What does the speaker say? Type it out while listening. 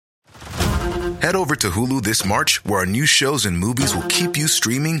Head over to Hulu this March, where our new shows and movies will keep you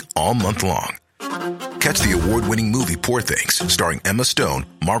streaming all month long. Catch the award-winning movie Poor Things, starring Emma Stone,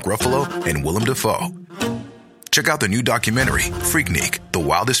 Mark Ruffalo, and Willem Dafoe. Check out the new documentary, Freaknik, The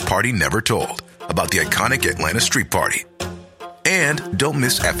Wildest Party Never Told, about the iconic Atlanta Street Party. And don't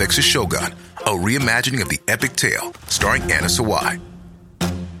miss FX's Shogun, a reimagining of the epic tale, starring Anna Sawai.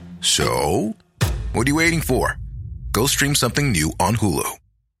 So, what are you waiting for? Go stream something new on Hulu.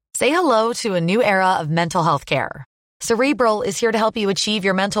 Say hello to a new era of mental health care. Cerebral is here to help you achieve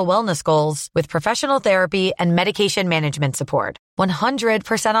your mental wellness goals with professional therapy and medication management support.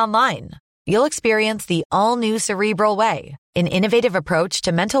 100% online. You'll experience the all-new Cerebral Way, an innovative approach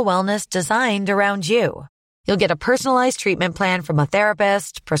to mental wellness designed around you. You'll get a personalized treatment plan from a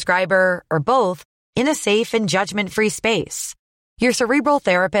therapist, prescriber, or both in a safe and judgment-free space. Your Cerebral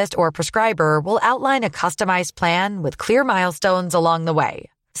therapist or prescriber will outline a customized plan with clear milestones along the way,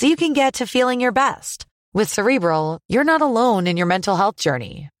 so you can get to feeling your best. With Cerebral, you're not alone in your mental health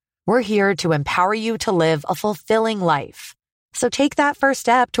journey. We're here to empower you to live a fulfilling life. So take that first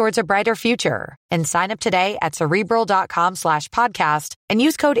step towards a brighter future and sign up today at Cerebral.com/podcast and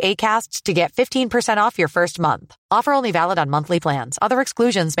use code ACAST to get 15% off your first month. Offer only valid on monthly plans. Other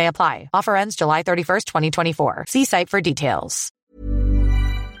exclusions may apply. Offer ends July 31st, 2024. See site for details.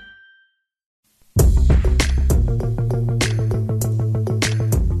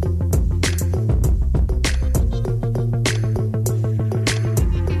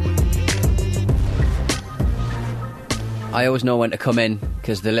 I always know when to come in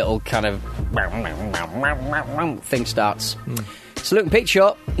because the little kind of thing starts. It's Luke and Pete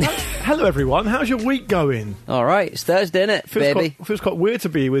Show. Hello, everyone. How's your week going? All right, it's Thursday, isn't it, baby? Feels quite weird to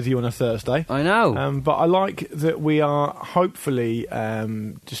be with you on a Thursday. I know. But I like that we are hopefully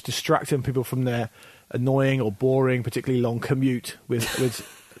just distracting people from their annoying or boring, particularly long commute with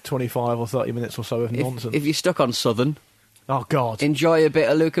 25 or 30 minutes or so of nonsense. If you're stuck on Southern... Oh, God. Enjoy a bit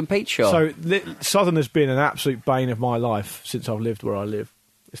of Luke and Pete Show. So, Southern has been an absolute bane of my life since I've lived where I live.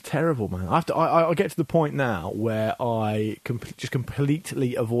 It's terrible, man. I get to the point now where I just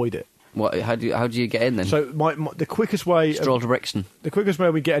completely avoid it. What? How do you get in then? So, the quickest way... Stroll to Brixton. The quickest way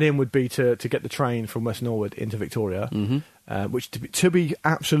we get in would be to get the train from West Norwood into Victoria, which, to be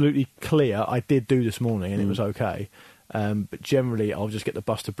absolutely clear, I did do this morning, and it was okay. But generally, I'll just get the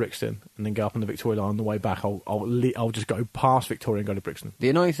bus to Brixton and then go up on the Victoria line. On the way back, I'll just go past Victoria and go to Brixton. The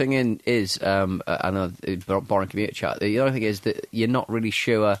annoying thing is, I know it's boring commuter chat. The annoying thing is that you're not really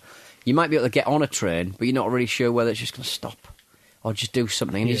sure. You might be able to get on a train, but you're not really sure whether it's just going to stop or just do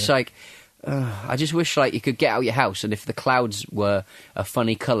something. And you're just like, I just wish like you could get out of your house, and if the clouds were a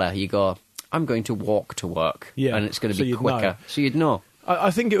funny colour, you go, I'm going to walk to work, and it's going to be quicker, so you'd know.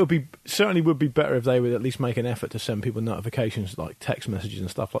 I think it would be better if they would at least make an effort to send people notifications like text messages and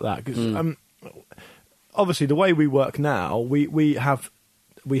stuff like that. Because obviously, the way we work now, we have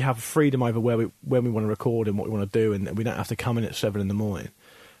freedom over when we want to record and what we want to do, and we don't have to come in at 7 a.m.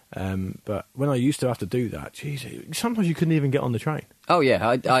 But when I used to have to do that, geez, sometimes you couldn't even get on the train. Oh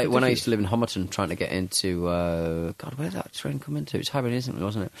yeah, when I used to live in Homerton, trying to get into God, where did that train come into? It's Highbury,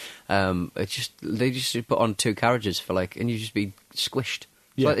 wasn't it? They just put on 2 carriages for and you just be squished.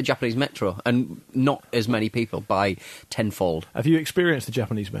 It's like the Japanese metro, and not as many people by tenfold. Have you experienced the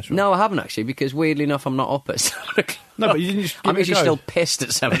Japanese metro? No, I haven't actually, because weirdly enough, I'm not up at 7 o'clock. No, but you didn't just. I'm actually still pissed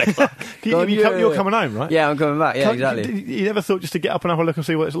at 7 o'clock. You're coming home, right? Yeah, I'm coming back. Yeah, exactly. You never thought just to get up and have a look and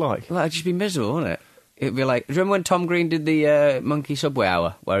see what it's like? Well, it'd just be miserable, wouldn't it? It'd be like, do you remember when Tom Green did the Monkey Subway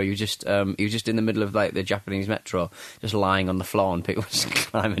Hour, where he was just in the middle of the Japanese metro, just lying on the floor and people just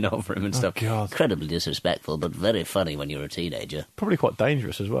climbing over him and stuff. God. Incredibly disrespectful, but very funny when you're a teenager. Probably quite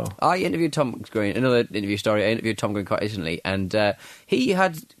dangerous as well. I interviewed Tom Green, another interview story. I interviewed Tom Green quite recently, and he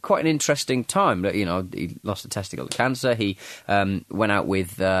had quite an interesting time. He lost a testicle to cancer. He went out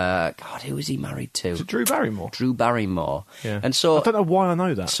with who was he married to? Is it Drew Barrymore? Drew Barrymore. Yeah. And so I don't know why I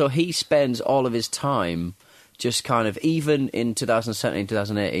know that. So he spends all of his time just kind of, even in 2017,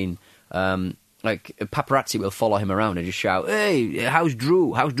 2018, paparazzi will follow him around and just shout, "Hey, how's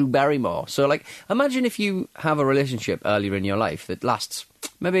Drew Barrymore?" So imagine if you have a relationship earlier in your life that lasts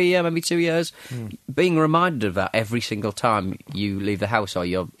maybe 2 years, being reminded of that every single time you leave the house or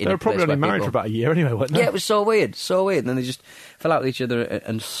you're in they were a place probably only where married for about a year anyway, weren't they? Yeah, it was so weird. And then they just fell out with each other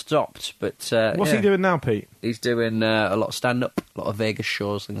and stopped. But what's he doing now, Pete? He's doing a lot of stand-up, a lot of Vegas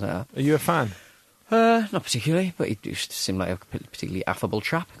shows, things like that. Are you a fan? Not particularly, but he just seemed like a particularly affable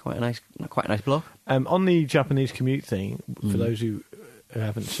chap. Quite a nice bloke. On the Japanese commute thing, for those who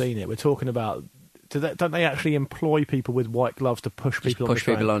haven't seen it, we're talking about. Don't they actually employ people with white gloves to push people on the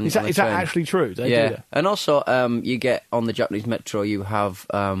train? Is that actually true? Do they do that? And also, you get on the Japanese metro, you have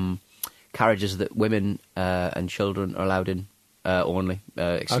carriages that women and children are allowed in only,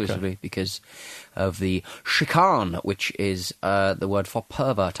 exclusively, because of the chicane, which is the word for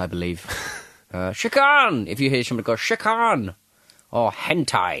pervert, I believe. Chicane! If you hear somebody go, chicane! Or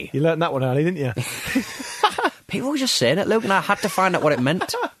hentai. You learnt that one early, didn't you? People were just saying it, Luke, and I had to find out what it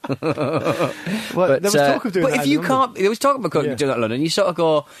meant. Well, there was talk of doing that. But if you can't... There was talk about doing that in London. You sort of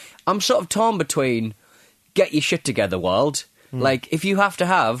go... I'm sort of torn between get your shit together, world. Like, if you have to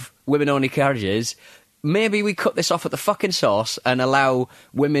have women-only carriages... Maybe we cut this off at the fucking source and allow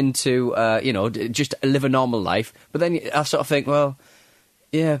women to, just live a normal life. But then I sort of think, well,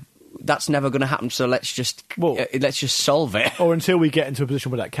 yeah, that's never going to happen. So let's just solve it. Or until we get into a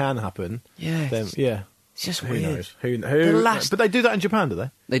position where that can happen. Yeah, Then, it's just who weird. knows? Who? But they do that in Japan, do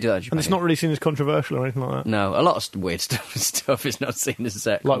they? They do that in Japan. And it's not really seen as controversial or anything like that. No, a lot of weird stuff is not seen as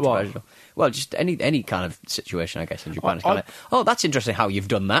Like controversial. what? Well, just any kind of situation, I guess, in Japan. It's kind of like, oh, that's interesting how you've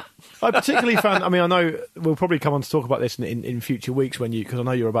done that. I particularly found. I mean, I know we'll probably come on to talk about this in future weeks because I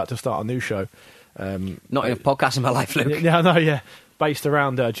know you're about to start a new show. Not enough podcasts in my life, Luke. Yeah, I know. Yeah, based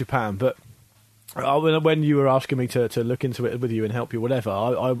around Japan. But when you were asking me to look into it with you and help you, whatever,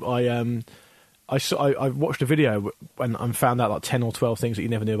 I watched a video and found out like 10 or 12 things that you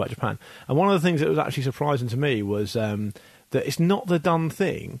never knew about Japan. And one of the things that was actually surprising to me was that it's not the done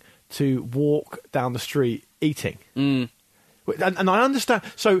thing to walk down the street eating. And I understand.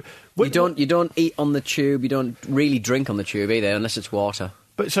 So you don't eat on the tube. You don't really drink on the tube either, unless it's water.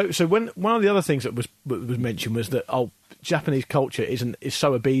 But so when one of the other things that was mentioned was that Japanese culture is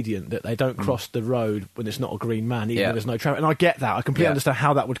so obedient that they don't cross the road when it's not a green man, even when there's no traffic. And I get that. I completely understand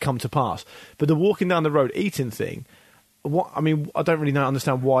how that would come to pass. But the walking down the road eating thing, I don't really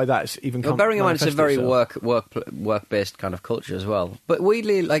understand why that's even. Well, bearing in mind it's a very work based kind of culture as well. But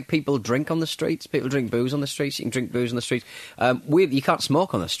weirdly, like people drink on the streets. People drink booze on the streets. You can drink booze on the streets. You can't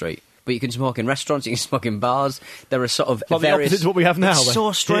smoke on the street. But you can smoke in restaurants, you can smoke in bars. There are sort of like various... the opposite to what we have now. It's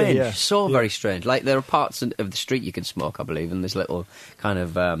so strange, very strange. Like, there are parts of the street you can smoke, I believe, and there's little kind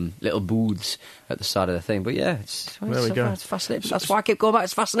of little booths at the side of the thing. But yeah, it's fascinating. That's why I keep going back.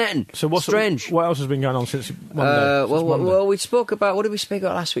 It's fascinating. So strange. What else has been going on since Monday? Well, we spoke about... What did we speak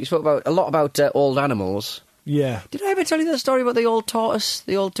about last week? We spoke about a lot about old animals. Yeah. Did I ever tell you the story about the old tortoise,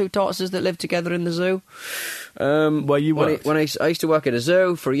 the old two tortoises that lived together in the zoo? Where you worked? When I used to work at a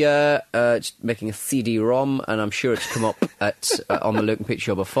zoo for a year, just making a CD-ROM, and I'm sure it's come up on the Luke and Pete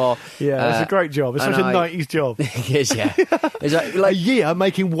show before. Yeah, it's a great job. It's such a 90s job. It is, yeah. It's like a year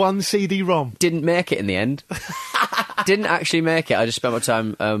making one CD-ROM. Didn't make it in the end. Didn't actually make it. I just spent my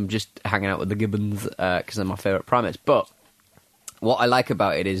time just hanging out with the gibbons because they're my favourite primates. But what I like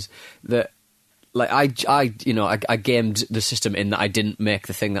about it is that like I gamed the system in that I didn't make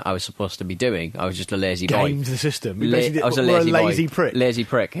the thing that I was supposed to be doing. I was just a lazy boy. Gamed the system. I was a lazy prick.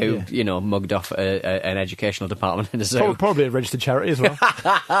 Who mugged off an educational department in a zoo. Probably a registered charity as well.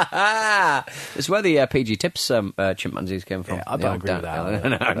 It's where the PG Tips chimpanzees came from. Yeah, I don't agree with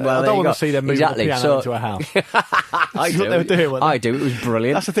that. Well, I don't want to see them moving the piano into a house. I do. What they were doing, I do. It was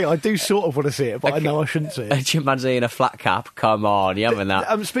brilliant. That's the thing. I do sort of want to see it, but I know I shouldn't see it. A chimpanzee in a flat cap. Come on, you having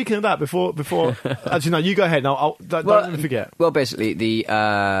that? Speaking of that, before actually, no, you go ahead. No, don't let me forget. Well, basically,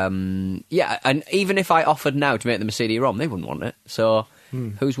 and even if I offered now to make them a CD-ROM, they wouldn't want it. So,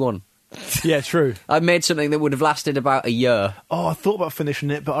 who's won? Yeah, true. I made something that would have lasted about a year. Oh, I thought about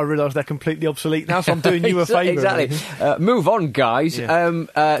finishing it, but I realised they're completely obsolete now, so I'm doing you a favour. Exactly. Move on, guys.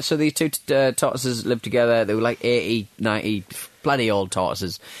 Yeah. So these two tortoises lived together. They were like 80, 90, bloody old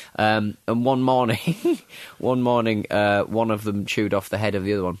tortoises. And one morning, one of them chewed off the head of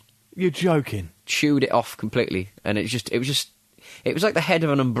the other one. You're joking. Chewed it off completely, and it was like the head of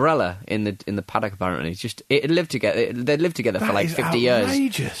an umbrella in the paddock. Apparently, it had lived together. They'd lived together for like 50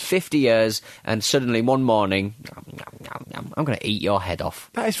 years. 50 years, and suddenly one morning, I'm going to eat your head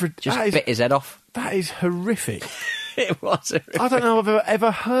off. Bit his head off. That is horrific. It was horrific. I don't know if I've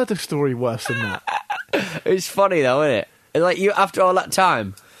ever heard a story worse than that. It's funny though, isn't it? It's like you after all that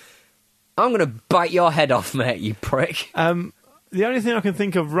time, I'm going to bite your head off, mate. You prick. The only thing I can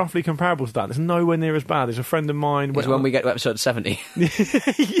think of roughly comparable to that, that's nowhere near as bad, is a friend of mine... Is when we get to episode 70.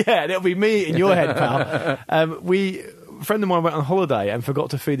 Yeah, it'll be me in your head, pal. A friend of mine went on holiday and forgot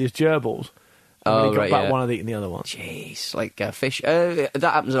to feed his gerbils. And when he got back, one had eaten the other one. Jeez, like fish. That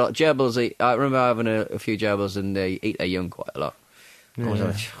happens a lot. Gerbils, I remember having a few gerbils and they eat their young quite a lot. Yeah. I was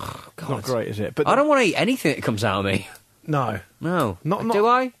like, God. Not great, is it? But I don't want to eat anything that comes out of me. No. Do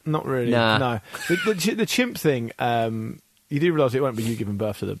I? Not really, nah. No. The chimp thing... you do realise it won't be you giving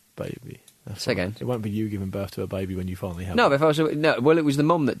birth to the baby. Say again. It won't be you giving birth to a baby when you finally have it. No, it was the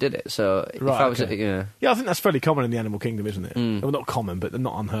mum that did it. So if I was, Yeah, I think that's fairly common in the animal kingdom, isn't it? Well, not common, but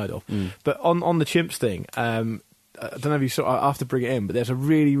not unheard of. But on the chimps thing, I don't know if you saw. I have to bring it in, but there's a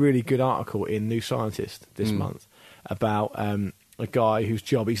really, really good article in New Scientist this month about a guy whose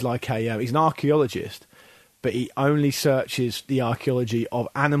job he's like he's an archaeologist, but he only searches the archaeology of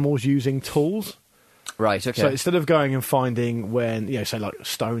animals using tools. Right. Okay. So instead of going and finding when, say like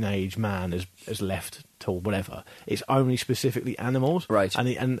Stone Age man has left tool, whatever, it's only specifically animals. Right.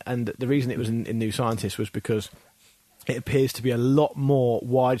 And the reason it was in New Scientist was because it appears to be a lot more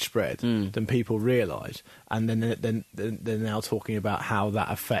widespread than people realise, and then they're now talking about how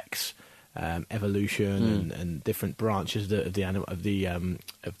that affects evolution and different branches of the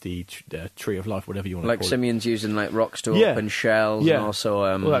tree of life, whatever you want to call it. Like simians using like rocks to open shells, and also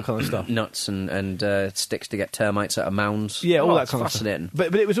all that kind of stuff, nuts and sticks to get termites out of mounds. Yeah, all that kind of fascinating.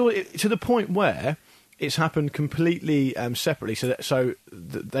 But it was all to the point where it's happened completely separately. So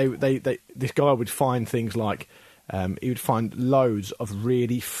this guy would find things like. He would find loads of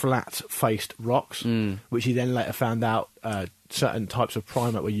really flat-faced rocks, which he then later found out certain types of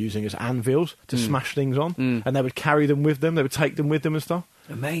primate were using as anvils to smash things on, and they would carry them with them, they would take them with them and stuff.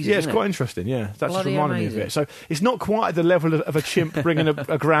 Amazing, yeah, it's quite interesting, yeah. That's just reminded me of it. So it's not quite at the level of a chimp bringing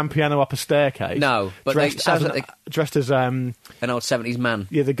a grand piano up a staircase. No, but dressed as an old 70s man.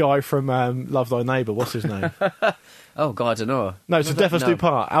 Yeah, the guy from Love Thy Neighbour, what's his name? Oh, God, I don't know. No, it's The Death Do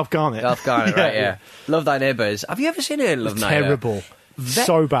Part, Alf Garnett. Alf Garnett, right, yeah. Love Thy Neighbours. Have you ever seen it, Love Thy Neighbour? Terrible.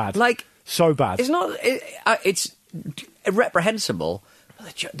 So bad. So bad. It's not... it's reprehensible.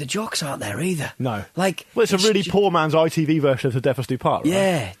 The jokes aren't there either. No. Well, it's a really poor man's ITV version of The Death Do Part, right?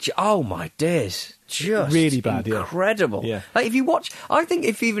 Yeah. Oh, my days. Just really bad, incredible. Yeah. If you watch... I think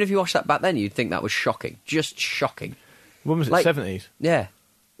even if you watched that back then, you'd think that was shocking. Just shocking. When was it, 70s? Yeah.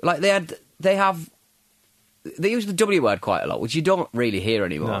 They use the W word quite a lot, which you don't really hear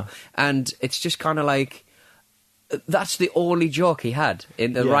anymore. No. And it's just kind of like... That's the only joke he had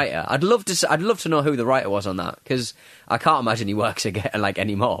in the writer. I'd love to know who the writer was on that, because I can't imagine he works again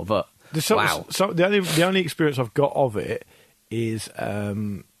anymore. But wow, the only experience I've got of it is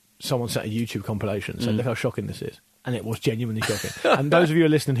someone set a YouTube compilation saying, "Look how shocking this is," and it was genuinely shocking. And those of you who are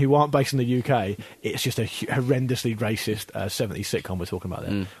listening who aren't based in the UK, it's just a horrendously racist 70s sitcom we're talking about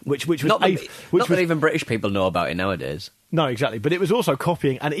there, which was not that even British people know about it nowadays. No, exactly. But it was also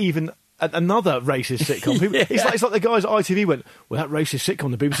copying and even another racist sitcom. It's like the guys at ITV went, well, that racist sitcom,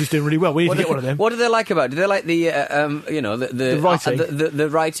 the BBC's doing really well. We need to get one of them. What do they like about it? Do they like the writing, the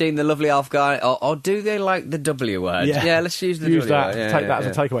writing, the lovely Alf guy, or do they like the W word? Yeah, let's use the W that. word. Yeah, take that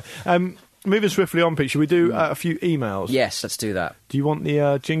as a takeaway. Moving swiftly on, Pete, should we do a few emails? Yes, let's do that. Do you want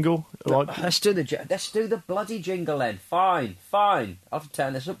the jingle? Let's do the bloody jingle then. Fine. I'll have to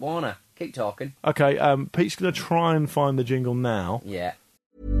turn this up, won't I? Keep talking. Okay, Pete's going to try and find the jingle now. Yeah.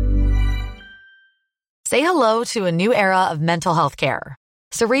 Say hello to a new era of mental health care.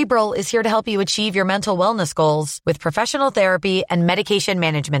 Cerebral is here to help you achieve your mental wellness goals with professional therapy and medication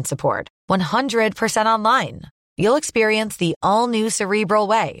management support. 100% online. You'll experience the all-new Cerebral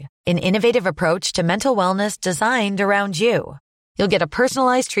Way, an innovative approach to mental wellness designed around you. You'll get a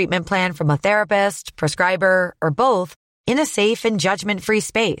personalized treatment plan from a therapist, prescriber, or both in a safe and judgment-free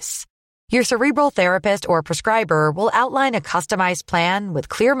space. Your Cerebral therapist or prescriber will outline a customized plan with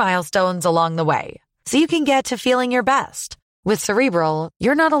clear milestones along the way, so you can get to feeling your best. With Cerebral,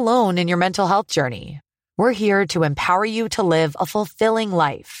 you're not alone in your mental health journey. We're here to empower you to live a fulfilling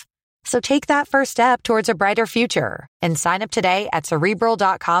life. So take that first step towards a brighter future and sign up today at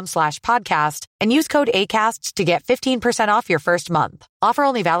Cerebral.com/podcast and use code ACAST to get 15% off your first month. Offer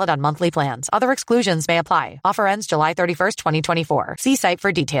only valid on monthly plans. Other exclusions may apply. Offer ends July 31st, 2024. See site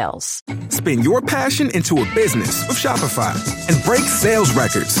for details. Spin your passion into a business with Shopify and break sales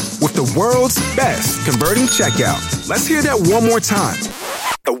records with the world's best converting checkout. Let's hear that one more time.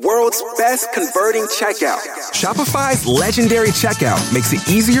 The world's best converting checkout. Shopify's legendary checkout makes it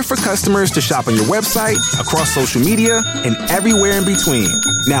easier for customers to shop on your website, across social media, and everywhere in between.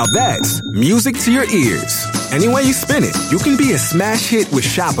 Now that's music to your ears. Any way you spin it, you can be a smash hit with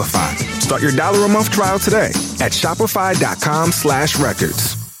Shopify. Start your $1 a month trial today at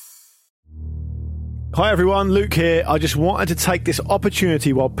shopify.com/records. Hi everyone, Luke here. I just wanted to take this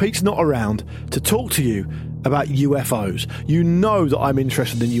opportunity while Pete's not around to talk to you about UFOs. You know that I'm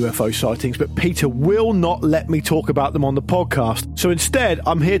interested in UFO sightings, but Peter will not let me talk about them on the podcast. So instead,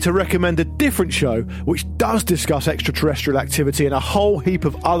 I'm here to recommend a different show which does discuss extraterrestrial activity and a whole heap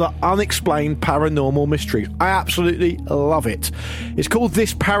of other unexplained paranormal mysteries. I absolutely love it. It's called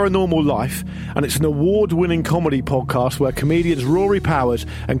This Paranormal Life, and it's an award-winning comedy podcast where comedians Rory Powers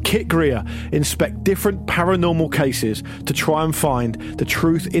and Kit Greer inspect different paranormal cases to try and find the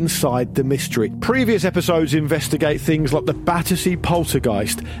truth inside the mystery. Previous episodes investigate things like the Battersea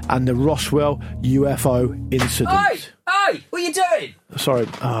poltergeist and the Roswell UFO incident. Hey, what are you doing? Sorry.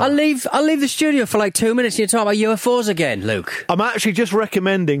 I'll leave the studio for like 2 minutes and you talk about UFOs again, Luke. I'm actually just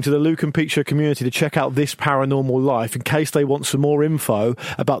recommending to the Luke and Pete Show community to check out This Paranormal Life in case they want some more info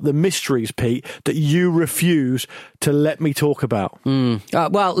about the mysteries, Pete, that you refuse to let me talk about.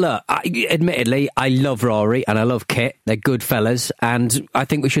 Well, look, admittedly, I love Rory and I love Kit. They're good fellas, and I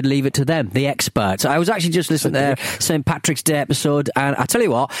think we should leave it to them, the experts. I was actually just listening to their St. Patrick's Day episode, and I tell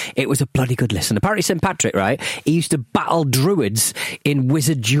you what, it was a bloody good listen. Apparently St. Patrick, right, he used to battle druids in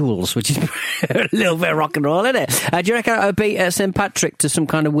wizard duels, which is a little bit rock and roll, isn't it? Do you reckon I would beat St. Patrick to some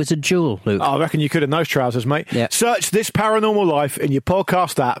kind of wizard duel, Luke? I reckon you could in those trousers, mate. Yeah. Search This Paranormal Life in your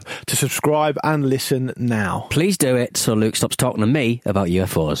podcast app to subscribe and listen now. Please do it so Luke stops talking to me about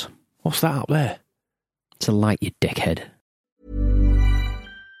UFOs. What's that up there? It's a light, you dickhead.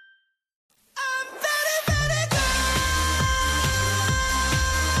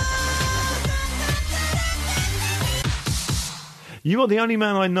 You are the only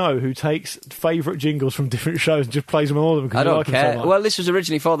man I know who takes favourite jingles from different shows and just plays them on all of them because I you don't like them care. so much. Well, this was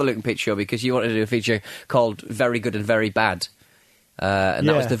originally for the Luke and Pete Show because you wanted to do a feature called Very Good and Very Bad. And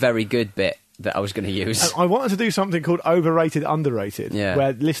that was the very good bit that I was going to use. And I wanted to do something called Overrated, Underrated, Yeah.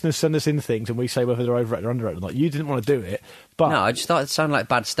 where listeners send us in things and we say whether they're overrated or underrated. Like, you didn't want to do it, but... No, I just thought it sounded like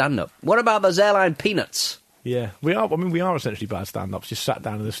bad stand-up. What about those airline peanuts? Yeah, we are. I mean, we are essentially bad stand-ups, just sat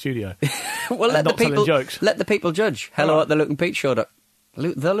down in the studio. Well, let the not telling people jokes. let the people judge. Hello Right. at the Luke and Pete Show. The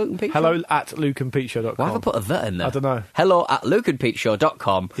Luke and Pete Show? Hello at lukeandpeteshow.com. Why have I put a "the" in there? I don't know. Hello at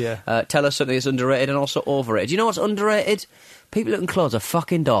lukeandpeteshow.com. Yeah. Tell us something that's underrated and also overrated. You know what's underrated? People who can close a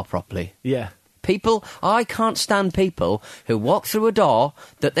fucking door properly. Yeah. People, I can't stand people who walk through a door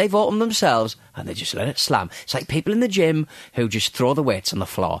that they've opened themselves and they just let it slam. It's like people in the gym who just throw the weights on the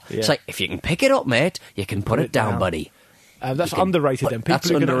floor. Yeah. It's like, if you can pick it up, mate, you can put it down, buddy. That's You can underrated put- then. People That's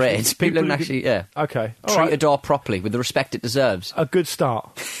who can underrated. actually- People who can who actually, yeah. Okay. All Treat right. a door properly with the respect it deserves. A good start.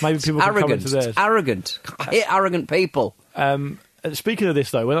 Maybe people can come Arrogant. into theirs. It's arrogant. I hate arrogant people. Speaking of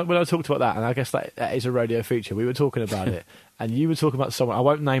this, though, when I talked about that, and I guess that is a radio feature, we were talking about it, and you were talking about someone, I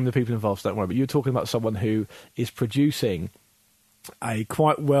won't name the people involved, so don't worry, but you were talking about someone who is producing a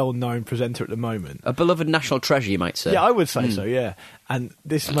quite well-known presenter at the moment. A beloved national treasure, you might say. Yeah, I would say so, yeah. And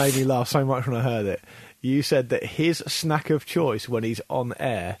this made me laugh so much when I heard it. You said that his snack of choice when he's on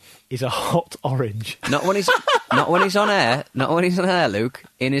air is a hot orange. Not when he's on air, Luke,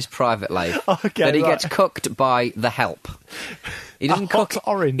 in his private life. Okay, that he right. gets cooked by the help. He doesn't hot cook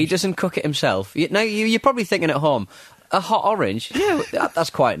orange? He doesn't cook it himself. You're probably thinking at home, a hot orange? Yeah,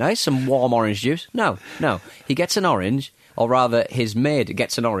 that's quite nice. Some warm orange juice. No. He gets an orange, or rather his maid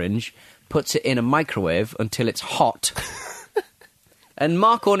gets an orange, puts it in a microwave until it's hot. And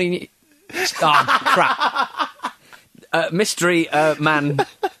Mark only... Oh, crap. Mystery man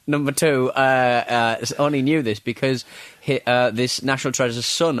number 2 only knew this because this National Treasure's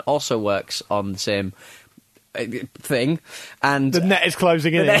son also works on the same thing. And The net is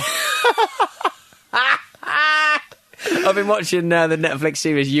closing in. I've been watching the Netflix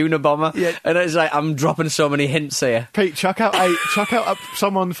series Unabomber, Yeah. and it's like I'm dropping so many hints here. Pete, chuck out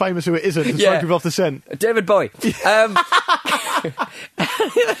someone famous who it isn't and Yeah. smoke him off the scent. David Bowie.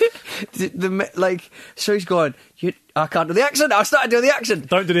 So he's going, I can't do the accent. I started doing the accent.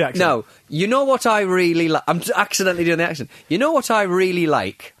 Don't do the accent. No. You know what I really like? I'm accidentally doing the accent. You know what I really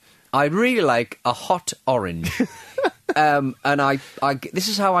like? I really like a hot orange. And I this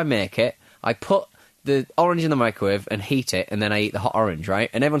is how I make it. I put the orange in the microwave and heat it, and then I eat the hot orange, right?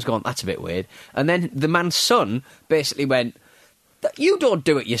 And everyone's going, that's a bit weird. And then the man's son basically went, you don't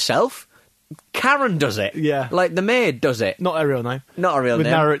do it yourself. Karen does it. Yeah. Like the maid does it. Not a real name. Not a real We'd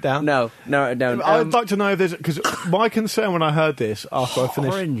name. narrow it down. No, narrow it down. I'd like to know if there's... Because my concern when I heard this, after I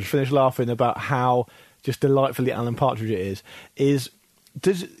Orange. finished laughing about how just delightfully Alan Partridge it is...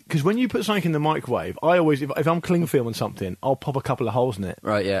 Because when you put something in the microwave, I always, if I'm cling film on something, I'll pop a couple of holes in it.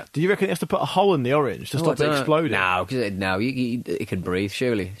 Right, yeah. Do you reckon it has to put a hole in the orange to stop it exploding? No, because it can breathe,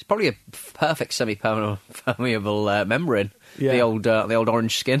 surely. It's probably a perfect semi-permeable membrane. Yeah. The old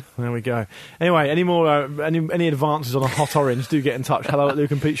orange skin. There we go. Anyway, any more any advances on a hot orange? Do get in touch.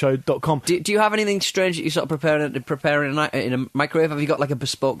 hello@lukeandpeteshow.com. Do you have anything strange that you sort of prepare in a microwave? Have you got like a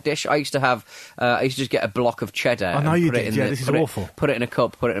bespoke dish? I used to just get a block of cheddar. I know you did. This is awful. Put it in a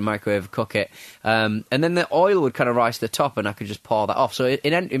cup, put it in a microwave, cook it, and then the oil would kind of rise to the top, and I could just pour that off. So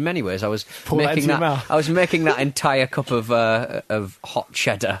in many ways, I was making that entire cup of hot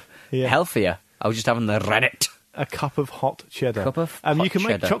cheddar healthier. I was just having the rennet. A cup of hot cheddar. You can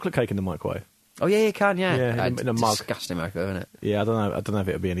make chocolate cake in the microwave. Oh yeah, you can. Yeah, in a mug. Disgusting microwave, isn't it? Yeah, I don't know if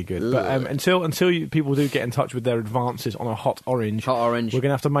it'll be any good. Ugh. But until people do get in touch with their advances on a hot orange, we're going to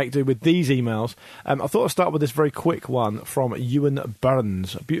have to make do with these emails. I thought I'd start with this very quick one from Ewan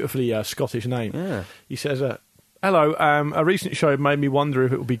Burns, a beautifully Scottish name. Yeah. He says, hello, a recent show made me wonder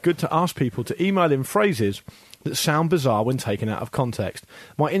if it would be good to ask people to email in phrases that sound bizarre when taken out of context.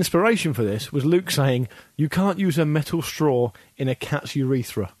 My inspiration for this was Luke saying, "You can't use a metal straw in a cat's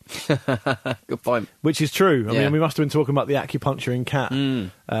urethra." Good point. Which is true. I mean, we must have been talking about the acupuncture in cat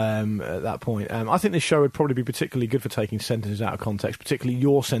at that point. I think this show would probably be particularly good for taking sentences out of context, particularly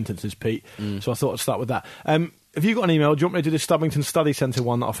your sentences, Pete. So I thought I'd start with that. Have you got an email? Do you want me to do this Stubbington Study Centre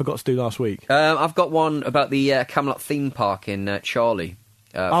one that I forgot to do last week? I've got one about the Camelot theme park in Chorley.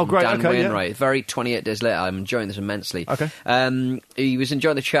 Great. Dan Okay, Wainwright. yeah. Very 28 Days Later. I'm enjoying this immensely. Okay. He was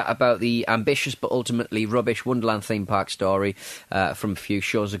enjoying the chat about the ambitious but ultimately rubbish Wonderland theme park story from a few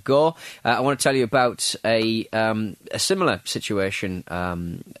shows ago. I want to tell you about a similar situation.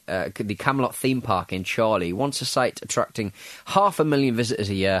 The Camelot theme park in Chorley, once a site attracting 500,000 visitors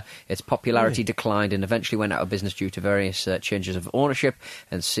a year, its popularity declined and eventually went out of business due to various changes of ownership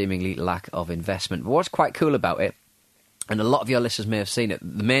and seemingly lack of investment. But what's quite cool about it, and a lot of your listeners may have seen it,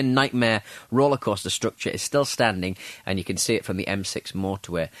 the main Nightmare roller coaster structure is still standing, and you can see it from the M6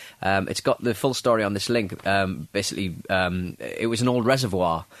 motorway. It's got the full story on this link. Basically, it was an old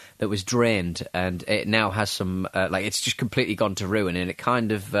reservoir that was drained, and it now has some, it's just completely gone to ruin, and it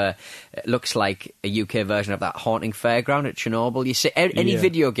kind of it looks like a UK version of that haunting fairground at Chernobyl. You see, any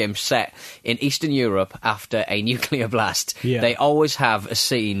video game set in Eastern Europe after a nuclear blast, they always have a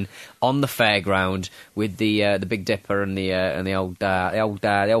scene on the fairground with the Big Dipper and the old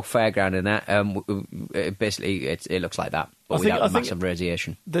fairground and that. Basically, it looks like that, but without the massive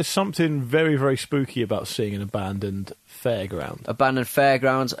radiation. There's something very, very spooky about seeing an abandoned fairground. Abandoned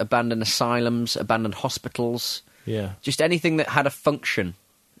fairgrounds, abandoned asylums, abandoned hospitals. Yeah, just anything that had a function.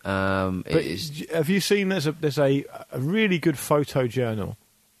 Have you seen? There's a really good photo journal.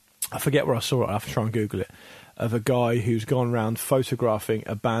 I forget where I saw it. I have to try and Google it. Of a guy who's gone around photographing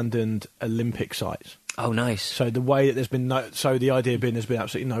abandoned Olympic sites. Oh, nice. So the way that there's been the idea being there's been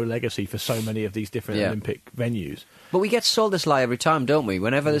absolutely no legacy for so many of these different Olympic venues. But we get sold this lie every time, don't we?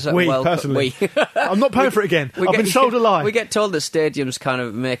 Whenever there's a personally. I'm not paying for it again. I've been sold a lie. We get told that stadiums kind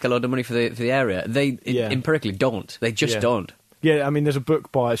of make a lot of money for the area. They empirically don't. They just don't. Yeah, I mean, there's a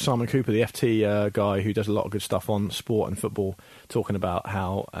book by Simon Cooper, the FT guy who does a lot of good stuff on sport and football, talking about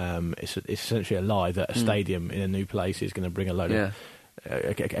how it's essentially a lie that a stadium in a new place is going to bring a load of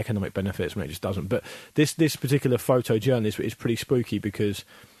economic benefits when it just doesn't. But this particular photo journal is pretty spooky because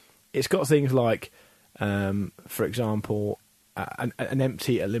it's got things like, for example, an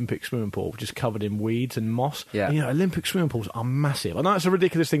empty Olympic swimming pool just covered in weeds and moss. Yeah. And, Olympic swimming pools are massive. I know it's a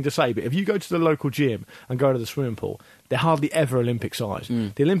ridiculous thing to say, but if you go to the local gym and go to the swimming pool, they're hardly ever Olympic size.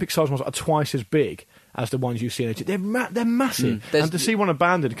 The Olympic size ones are twice as big as the ones you see in a gym. They're massive. And to see one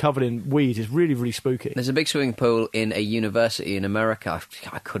abandoned covered in weeds is really, really spooky. There's a big swimming pool in a university in America.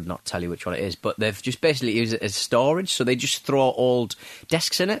 I could not tell you which one it is, but they've just basically used it as storage, so they just throw old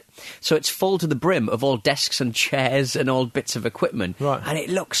desks in it. So it's full to the brim of old desks and chairs and old bits of equipment. Right. And it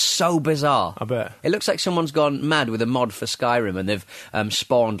looks so bizarre. I bet. It looks like someone's gone mad with a mod for Skyrim and they've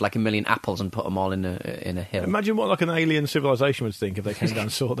spawned like 1 million apples and put them all in a hill. Imagine what like an alien civilization would think if they came down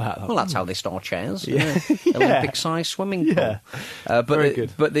and saw that. Well, that's how they store chairs. Yeah. Olympic-sized swimming pool. Yeah. Very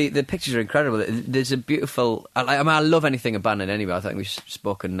good. But the pictures are incredible. There's a beautiful... I love anything abandoned anyway. I think we've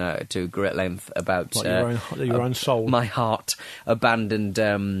spoken to great length about... Like your own soul. My heart. Abandoned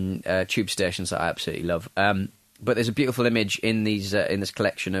tube stations that I absolutely love. But there's a beautiful image in this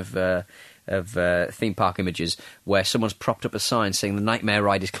collection of theme park images where someone's propped up a sign saying the Nightmare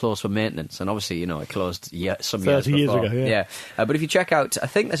ride is closed for maintenance, and obviously it closed some 30 years ago. Yeah. But if you check out, I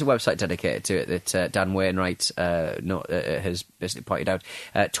think there's a website dedicated to it that Dan Wainwright has basically pointed out,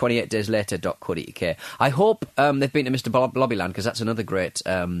 28dayslater.co.uk. I hope they've been to Mr. Blobbyland, because that's another great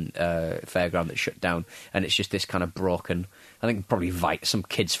fairground that shut down, and it's just this kind of broken... I think probably some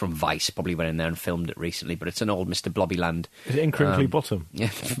kids from Vice probably went in there and filmed it recently, but it's an old Mr. Blobbyland. Is it in Crinkly Bottom? Yeah.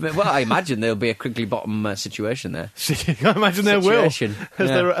 Well, I imagine there'll be a crinkly bottom situation there. I imagine there will, Situation.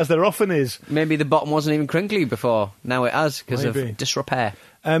 as there often is. Maybe the bottom wasn't even crinkly before. Now it has because Maybe. of disrepair.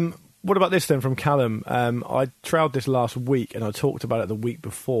 What about this then from Callum? I trailed this last week and I talked about it the week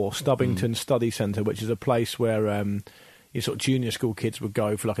before. Stubbington Study Centre, which is a place where your sort of junior school kids would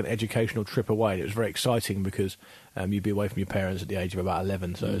go for like an educational trip away. It was very exciting because you'd be away from your parents at the age of about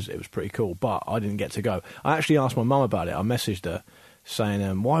 11, so it was pretty cool. But I didn't get to go. I actually asked my mum about it. I messaged her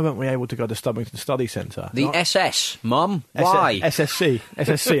saying, why weren't we able to go to Stubbington Study Centre? The SS, Mum? Why? SSC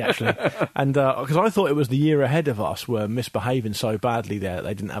actually. And because I thought it was the year ahead of us were misbehaving so badly there that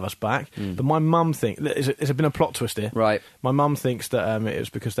they didn't have us back. But my mum thinks, there's been a plot twist here. Right. My mum thinks that it was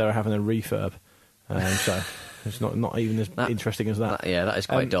because they were having a refurb. So it's not even as interesting as that. That is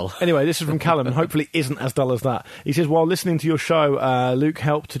quite dull. Anyway, this is from Callum, and hopefully isn't as dull as that. He says, while listening to your show, Luke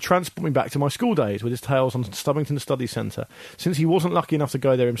helped to transport me back to my school days with his tales on Stubbington Study Centre. Since he wasn't lucky enough to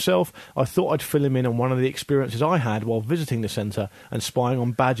go there himself, I thought I'd fill him in on one of the experiences I had while visiting the centre and spying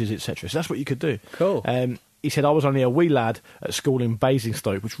on badges, etc. So that's what you could do. Cool. He said, I was only a wee lad at school in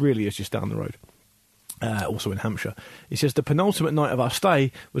Basingstoke, which really is just down the road. Also in Hampshire. He says the penultimate night of our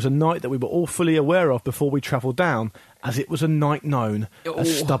stay was a night that we were all fully aware of before we travelled down, as it was a night known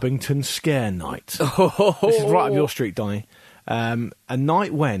as Stubbington Scare Night. This is right up your street, Donny. A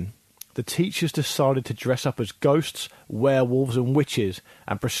night when the teachers decided to dress up as ghosts, werewolves and witches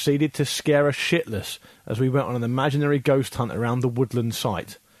and proceeded to scare us shitless as we went on an imaginary ghost hunt around the woodland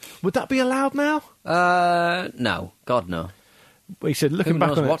site. Would that be allowed now? No. God, no. He said, looking Who back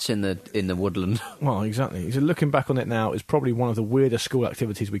knows on what's in the woodland? Well, exactly. He said, looking back on it now is probably one of the weirdest school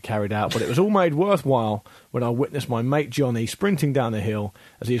activities we carried out, but it was all made worthwhile when I witnessed my mate Johnny sprinting down the hill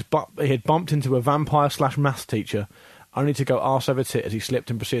as he had bumped into a vampire/maths teacher, only to go arse over tit as he slipped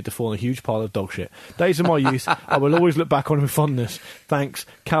and proceeded to fall in a huge pile of dog shit. Days of my youth, I will always look back on with fondness. Thanks,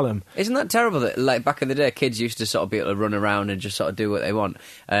 Callum. Isn't that terrible that, like, back in the day, kids used to sort of be able to run around and just sort of do what they want,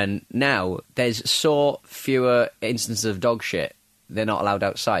 and now there's so fewer instances of dog shit. They're not allowed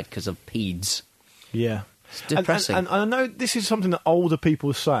outside because of peds. Yeah. It's depressing. And I know this is something that older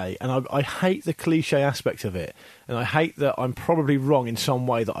people say, and I hate the cliche aspect of it, and I hate that I'm probably wrong in some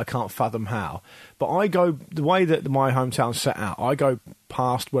way that I can't fathom how. But I go, the way that my hometown's set out, I go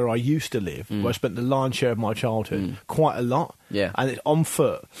past where I used to live, where I spent the lion's share of my childhood, quite a lot. Yeah. And it's on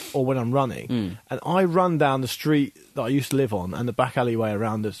foot or when I'm running. And I run down the street that I used to live on and the back alleyway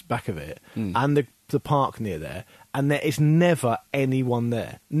around the back of it and the park near there, and there is never anyone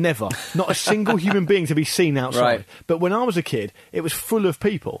there. Never. Not a single human being to be seen outside. Right. But when I was a kid, it was full of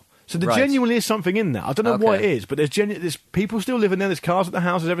people. So there Right. genuinely is something in there. I don't know what it Okay. is, but there's people still living there, there's cars at the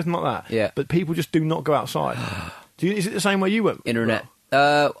houses, everything like that. Yeah. But people just do not go outside. Is it the same way you went? Internet.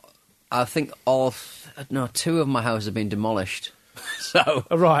 I think two of my houses have been demolished. So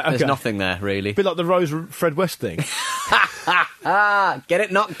Right, okay. there's nothing there, really. A bit like the Rose Fred West thing. Get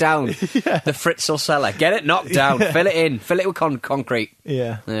it knocked down. The Fritzl cellar. Get it knocked down. Fill it in. Fill it with concrete.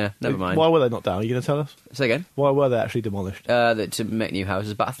 Yeah. Yeah, never mind. Why were they not down? Are you going to tell us? Say again? Why were they actually demolished? To make new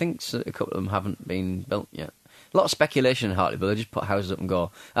houses, but I think a couple of them haven't been built yet. A lot of speculation in Hartlepool. They just put houses up and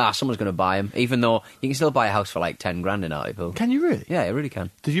go, someone's going to buy them, even though you can still buy a house for like 10 grand in Hartlepool. Can you really? Yeah, you really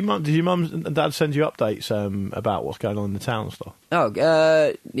can. Did your mum and dad send you updates about what's going on in the town and stuff?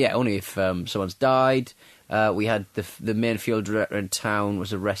 Yeah, only if someone's died. We had the main field director in town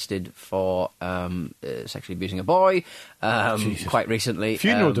was arrested for sexually abusing a boy quite recently.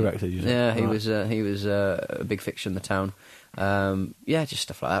 Funeral director, you said? Yeah, Right. he was a big fixture in the town. Yeah, just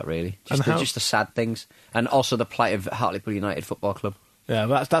stuff like that, really. And Just the sad things, and also the plight of Hartlepool United Football Club. Yeah,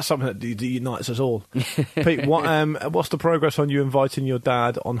 that's something that unites us all. Pete, what's the progress on you inviting your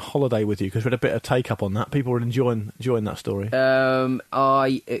dad on holiday with you? Because we had a bit of take-up on that. People were enjoying that story.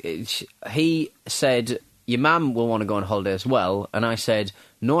 He said, your mum will want to go on holiday as well, and I said,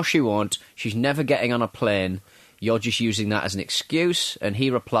 no, she won't. She's never getting on a plane. You're just using that as an excuse. And he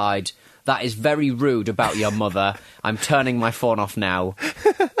replied, that is very rude about your mother. I'm turning my phone off now.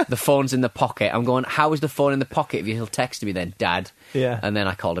 The phone's in the pocket. I'm going, how is the phone in the pocket if you'll text me then, Dad? Yeah. And then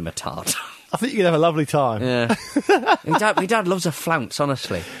I called him a tart. I think you're going to have a lovely time. Yeah. My dad loves a flounce,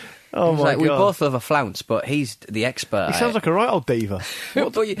 honestly. Oh, He's my like, God. we both love a flounce, but he's the expert. He sounds like a right old diva.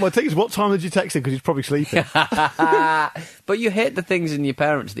 But you- Well, the thing is, what time did you text him? Because he's probably sleeping. But you hate the things in your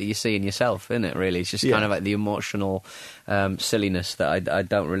parents that you see in yourself, isn't it, really? It's just Yeah. kind of like the emotional silliness that I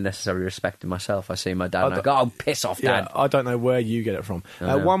don't really necessarily respect in myself. I see my dad and I go, oh, piss off, Dad. Yeah, I don't know where you get it from.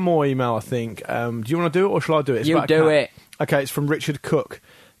 know. One more email, I think. Do you want to do it or shall I do it? It's You about a do cat. it. Okay, it's from Richard Cook.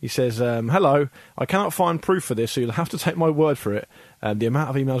 He says, hello, I cannot find proof for this, so you'll have to take my word for it. The amount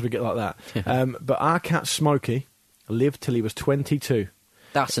of emails we get like that. But our cat Smokey lived till he was 22.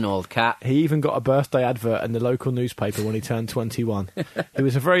 That's an old cat. He even got a birthday advert in the local newspaper when he turned 21. He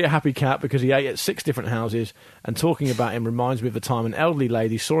was a very happy cat because he ate at 6 different houses, and talking about him reminds me of the time an elderly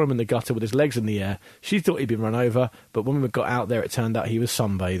lady saw him in the gutter with his legs in the air. She thought he'd been run over, but when we got out there, it turned out he was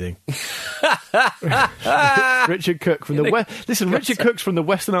sunbathing. Richard Cook from Richard Cook's from the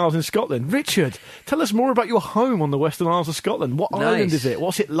Western Isles in Scotland. Richard, tell us more about your home on the Western Isles of Scotland. What island is it?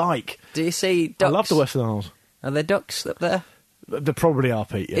 What's it like? Do you see ducks? I love the Western Isles. Are there ducks up there? There probably are,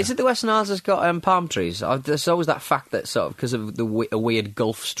 Pete, yeah. Is it the Western Isles that's got palm trees? There's always that fact that sort of because of a weird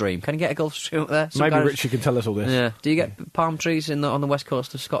Gulf Stream. Can you get a Gulf Stream up there? Maybe Richard can tell us all this. Yeah. Do you get palm trees on the west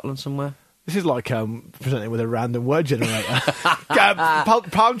coast of Scotland somewhere? This is like presenting with a random word generator.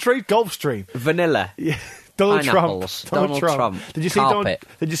 Palm tree, Gulf Stream. Vanilla. Yeah. Donald Pineapples. Trump. Donald Trump. Did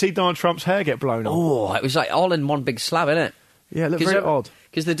you see Donald Trump's hair get blown off? Oh, it was like all in one big slab, innit? Yeah, it looked very odd.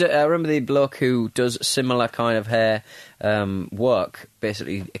 Because I remember the bloke who does similar kind of hair work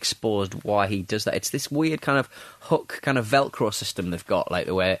basically exposed why he does that. It's this weird kind of hook, kind of Velcro system they've got, like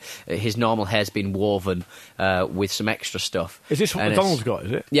the way his normal hair's been woven with some extra stuff. Is this what Donald's got,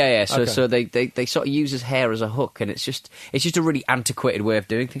 is it? Yeah. So, okay. so they sort of use his hair as a hook, and it's just a really antiquated way of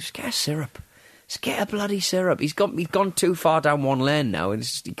doing things. Just get a syrup. Just get a bloody syrup. He's gone too far down one lane now, and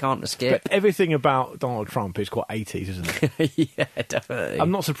he can't escape. But everything about Donald Trump is quite 80s, isn't it? Yeah, definitely.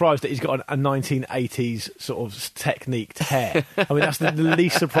 I'm not surprised that he's got a 1980s sort of techniqued hair. I mean, that's the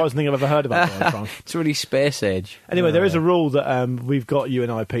least surprising thing I've ever heard about Donald Trump. It's really space age. Anyway, there is a rule that we've got, you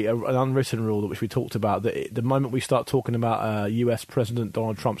and I, Pete, an unwritten rule which we talked about, that the moment we start talking about US President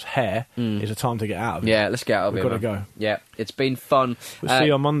Donald Trump's hair is a time to get out of it. Yeah, let's get out of We've here. We've got to go. Yeah, it's been fun. We'll see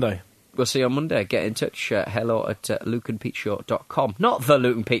you on Monday. We'll see you on Monday. Get in touch. Hello at lukeandpeteshow.com. Not the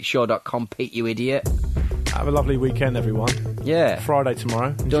lukeandpeteshow.com, Pete, you idiot. Have a lovely weekend, everyone. Yeah. Friday tomorrow.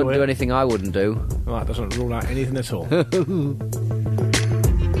 Enjoy Don't do anything I wouldn't do. Well, that doesn't rule out anything at all.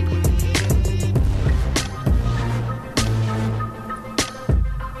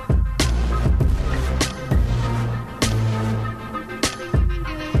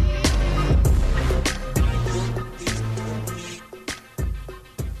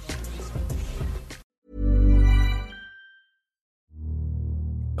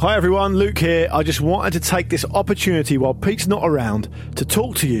 Hi everyone, Luke here. I just wanted to take this opportunity while Pete's not around to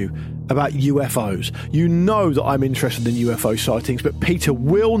talk to you about UFOs. You know that I'm interested in UFO sightings, but Peter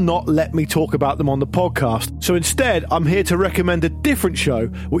will not let me talk about them on the podcast. So instead, I'm here to recommend a different show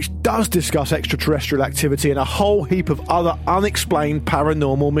which does discuss extraterrestrial activity and a whole heap of other unexplained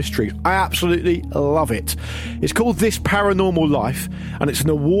paranormal mysteries. I absolutely love it. It's called This Paranormal Life, and it's an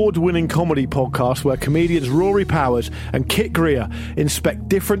award-winning comedy podcast where comedians Rory Powers and Kit Greer inspect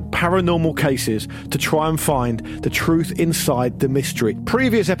different paranormal cases to try and find the truth inside the mystery.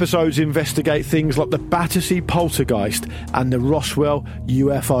 Previous episodes investigate things like the Battersea poltergeist and the Roswell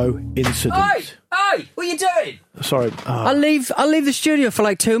UFO incident. Hey, what are you doing? Sorry. I'll leave the studio for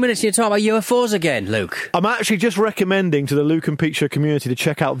like 2 minutes and you talk about UFOs again, Luke. I'm actually just recommending to the Luke and Pete Show community to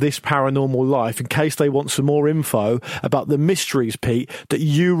check out This Paranormal Life in case they want some more info about the mysteries, Pete, that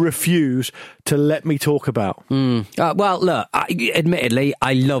you refuse to let me talk about. Well, look, admittedly,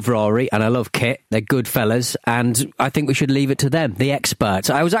 I love Rory and I love Kit. They're good fellas, and I think we should leave it to them, the experts.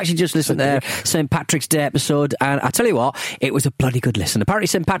 I was actually just listening to their St. Patrick's Day episode, and I tell you what, it was a bloody good listen. Apparently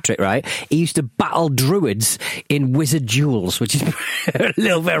St. Patrick, right, he used to battle druids in wizard duels, which is a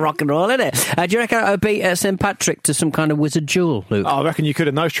little bit of rock and roll, isn't it? Do you reckon I would beat St. Patrick to some kind of wizard duel, Luke? I reckon you could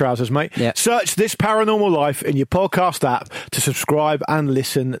in those trousers, mate. Yeah. Search This Paranormal Life in your podcast app to subscribe and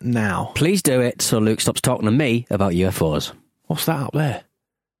listen now. Please do it so Luke stops talking to me about UFOs. What's that up there?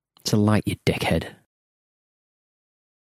 It's a light, you dickhead.